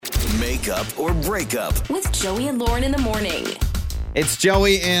Makeup or breakup with Joey and Lauren in the morning. It's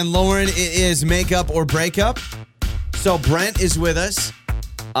Joey and Lauren. It is Makeup or Breakup. So Brent is with us.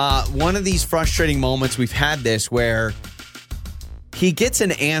 One of these frustrating moments, we've had this where he gets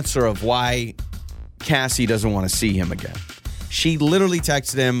an answer of why Cassie doesn't want to see him again. She literally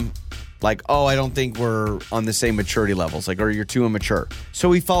texted him like, oh, I don't think we're on the same maturity levels, like, or you're too immature.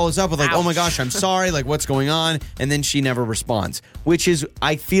 So he follows up with like, oh my gosh, I'm sorry, like, what's going on? And then she never responds, which is,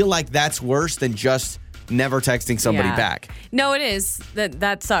 I feel like that's worse than just never texting somebody back. No, it is.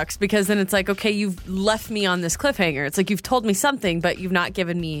 That sucks, because then it's like, okay, you've left me on this cliffhanger. It's like you've told me something, but you've not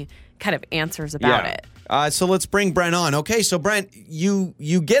given me kind of answers about it. So let's bring Brent on. Okay, so Brent, you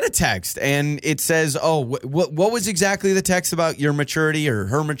get a text, and it says, oh, what was exactly the text about your maturity or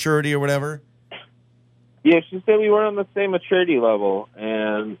her maturity or whatever? Yeah, she said we weren't on the same maturity level,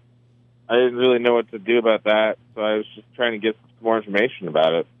 and I didn't really know what to do about that, so I was just trying to get more information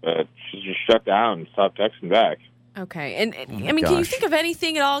about it, but she just shut down and stopped texting back. Okay, and I mean, can you think of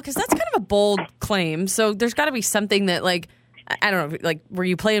anything at all? Because that's kind of a bold claim, so there's got to be something that, like, I don't know, like, were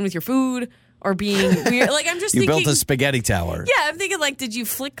you playing with your food? Or being weird. Like, I'm just thinking. You built a spaghetti tower. Yeah, I'm thinking, like, did you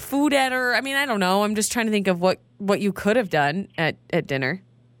flick food at her? I mean, I don't know. I'm just trying to think of what you could have done at dinner.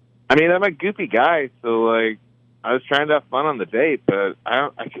 I mean, I'm a goofy guy, so, like, I was trying to have fun on the date, but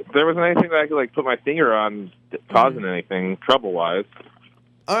there wasn't anything that I could, like, put my finger on causing anything trouble-wise.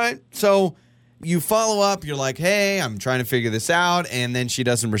 All right, so you follow up. You're like, hey, I'm trying to figure this out, and then she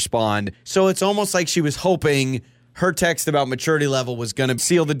doesn't respond. So it's almost like she was hoping her text about maturity level was going to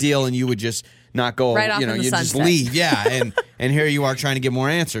seal the deal, and you would just not go, right off in the you sunset. just leave. Yeah, and here you are trying to get more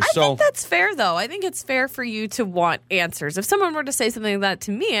answers. I think that's fair, though. I think it's fair for you to want answers. If someone were to say something like that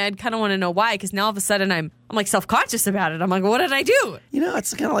to me, I'd kind of want to know why, because now all of a sudden I'm like self-conscious about it. I'm like, what did I do? You know,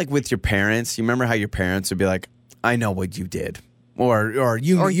 it's kind of like with your parents. You remember how your parents would be like, I know what you did. Or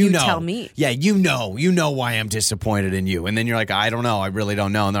you know. Tell me. Yeah, you know why I'm disappointed in you. And then you're like, I don't know. I really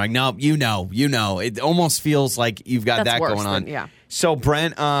don't know. And they're like, no, you know. It almost feels like you've got That's that worse going on. yeah. So,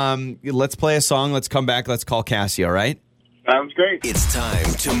 Brent, let's play a song. Let's come back. Let's call Cassie, all right? Sounds great. It's time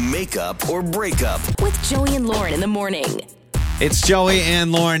to make up or break up with Joey and Lauren in the morning. It's Joey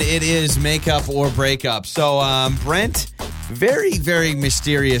and Lauren. It is Makeup or Breakup. So, Brent, very, very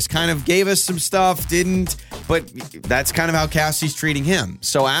mysterious. Kind of gave us some stuff, didn't, but that's kind of how Cassie's treating him.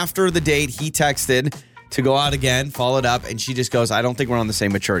 So after the date, he texted to go out again, followed up, and she just goes, I don't think we're on the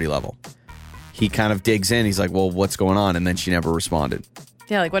same maturity level. He kind of digs in. He's like, well, what's going on? And then she never responded.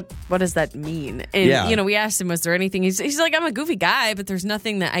 Yeah, like what does that mean? And, we asked him, was there anything? He's like, I'm a goofy guy, but there's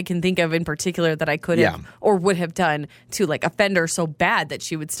nothing that I can think of in particular that I could have or would have done to, like, offend her so bad that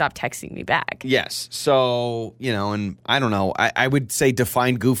she would stop texting me back. Yes. So, and I don't know. I would say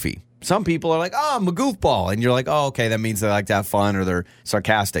define goofy. Some people are like, oh, I'm a goofball. And you're like, oh, okay, that means they like to have fun or they're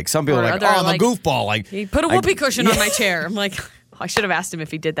sarcastic. Some people are like, oh, I'm a goofball. Like, he put a whoopee cushion on my chair. I'm like, I should have asked him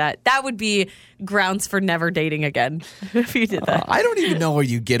if he did that. That would be grounds for never dating again if he did that. I don't even know where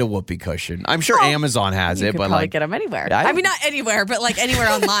you get a whoopee cushion. I'm sure Amazon has it, but probably get them anywhere. I mean, not anywhere, but like anywhere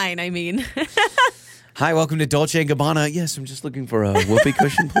online. I mean. Hi, welcome to Dolce & Gabbana. Yes, I'm just looking for a whoopee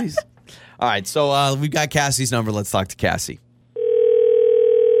cushion, please. All right, so we've got Cassie's number. Let's talk to Cassie.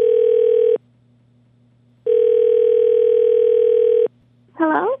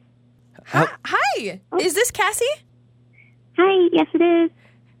 Hello? Hi. Is this Cassie? Hi, yes it is.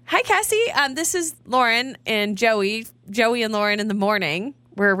 Hi, Cassie. This is Lauren and Joey and Lauren in the morning.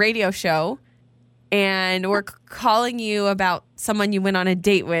 We're a radio show, and we're calling you about someone you went on a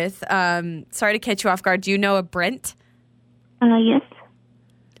date with. Sorry to catch you off guard. Do you know a Brent? Yes.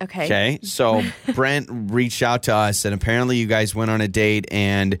 Okay, so Brent reached out to us, and apparently you guys went on a date,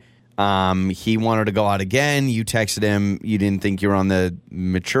 and he wanted to go out again. You texted him. You didn't think you were on the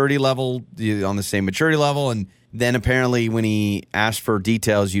maturity level, on the same maturity level, and then apparently when he asked for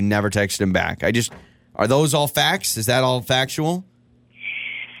details, you never texted him back. Are those all facts? Is that all factual?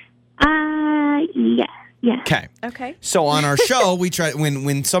 Yeah. Okay. So on our show, we try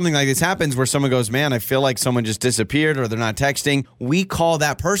when something like this happens where someone goes, man, I feel like someone just disappeared or they're not texting. We call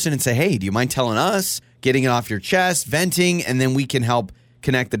that person and say, hey, do you mind telling us, getting it off your chest, venting, and then we can help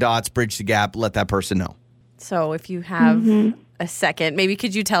connect the dots, bridge the gap, let that person know. So if you have a second, maybe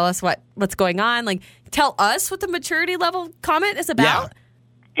could you tell us what's going on? Like, tell us what the maturity level comment is about?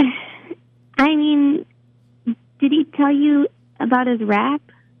 Yeah. I mean, did he tell you about his rap?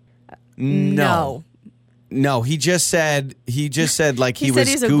 No. No, he just said like he was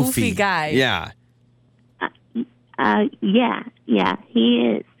he's a goofy guy. Yeah. Yeah,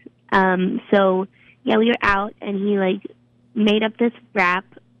 he is. So yeah, we were out and he like made up this rap,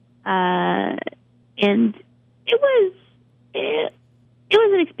 and it It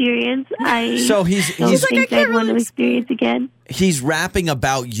was an experience. I So he's don't like, think I'd want to experience again. he's rapping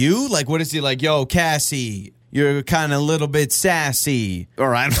about you? Like, what is he like? Yo, Cassie, you're kind of a little bit sassy.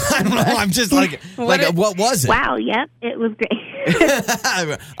 Or I don't know. I'm just like, what was it? Wow, yep, it was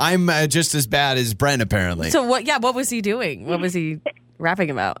great. I'm just as bad as Brent, apparently. So what? Yeah, what was he doing? What was he rapping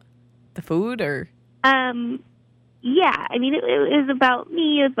about? The food or? Yeah, I mean, it was about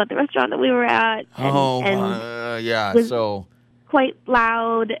me. It was about the restaurant that we were at. And yeah. was So quite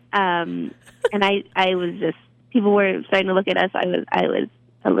loud. And I was just, people were starting to look at us. I was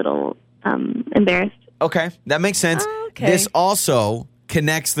a little embarrassed. okay, that makes sense. Okay. This also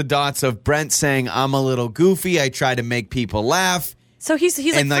connects the dots of Brent saying, "I'm a little goofy. I try to make people laugh." So he's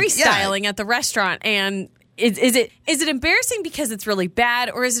like And, like, freestyling at the restaurant, and is it embarrassing because it's really bad,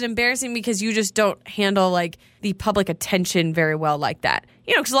 or is it embarrassing because you just don't handle like the public attention very well like that?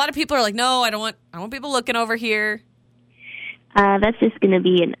 You know, because a lot of people are like, no, I don't want people looking over here. That's just going to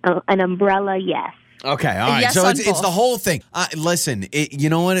be an umbrella yes. Okay, all right. Yes So on it's both. the whole thing. Listen, you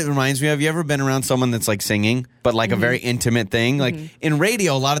know what it reminds me of? You ever been around someone that's like singing, but like a very intimate thing? Like in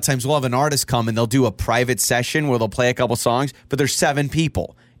radio, a lot of times we'll have an artist come and they'll do a private session where they'll play a couple songs, but there's 7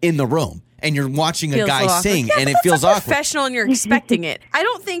 people in the room. And you're watching a Feels guy little awkward. sing, Yeah, and but it that's feels not awkward. professional, and you're expecting it. I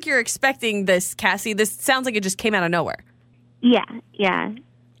don't think you're expecting this, Cassie. This sounds like it just came out of nowhere. Yeah.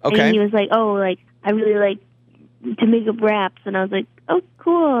 Okay. And he was like, oh, like, I really like to make up raps. And I was like, oh,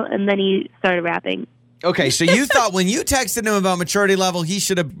 cool. And then he started rapping. Okay, so you thought when you texted him about maturity level, he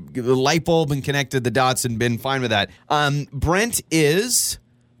should have the light bulb and connected the dots and been fine with that. Brent is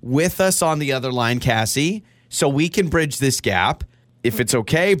with us on the other line, Cassie, so we can bridge this gap. If it's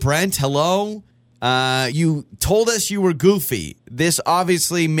okay, Brent, hello. You told us you were goofy. This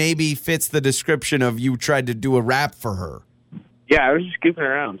obviously maybe fits the description of you tried to do a rap for her. Yeah, I was just goofing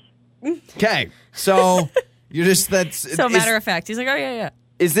around. Okay, so you're just So matter of fact, he's like, oh yeah.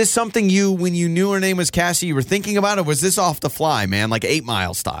 Is this something when you knew her name was Cassie, you were thinking about, or was this off the fly, man, like 8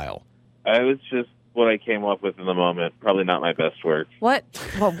 Mile style? It was just what I came up with in the moment. Probably not my best work. What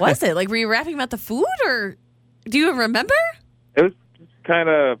was it? Like, were you rapping about the food, or do you remember? It was kind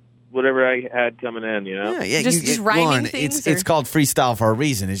of whatever I had coming in, you know? Yeah, Just rhyming Lauren, things, It's or- called freestyle for a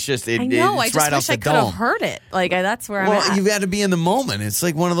reason. It's just I know. I it's just right wish off the I could have dome. heard it. Like that's where I'm Well, at. you got to be in the moment. It's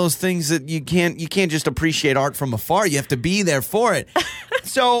like one of those things that you can't just appreciate art from afar. You have to be there for it.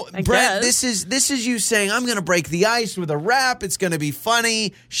 So, I Brett, guess. this is you saying, I'm going to break the ice with a rap. It's going to be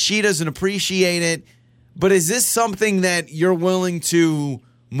funny. She doesn't appreciate it. But is this something that you're willing to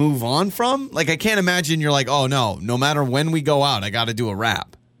move on from? Like, I can't imagine you're like, oh, no matter when we go out, I got to do a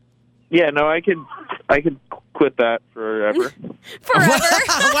rap. Yeah, no, I could quit that forever. Forever.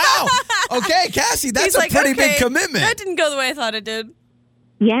 Wow. Okay, Cassie, that's He's a like, pretty okay, big commitment. That didn't go the way I thought it did.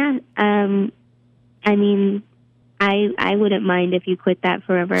 Yeah. I mean, I wouldn't mind if you quit that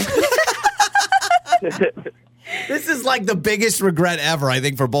forever. This is like the biggest regret ever, I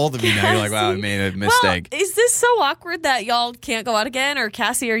think, for both of you now. You're like, wow, I made a mistake. Well, is this so awkward that y'all can't go out again? Or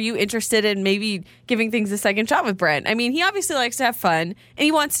Cassie, are you interested in maybe giving things a second shot with Brent? I mean, he obviously likes to have fun and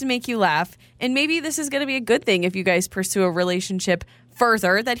he wants to make you laugh. And maybe this is going to be a good thing if you guys pursue a relationship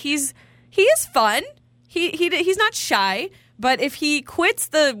further. That he is fun. He's not shy. But if he quits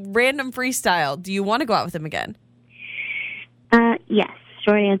the random freestyle, do you want to go out with him again? Yes.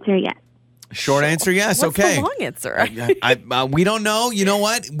 Short answer, yes. Short answer, yes. What's Okay. the long answer? We don't know. You know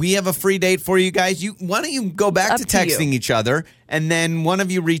what? We have a free date for you guys. Why don't you go back Up to to you. texting each other, and then one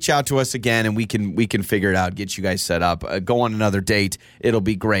of you reach out to us again, and we can figure it out, get you guys set up, go on another date. It'll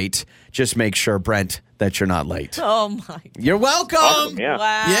be great. Just make sure, Brent, that you're not late. Oh, my. You're welcome. Awesome, yeah.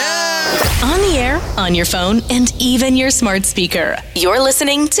 Wow. Yeah. On the air, on your phone, and even your smart speaker. You're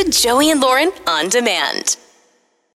listening to Joey and Lauren on demand.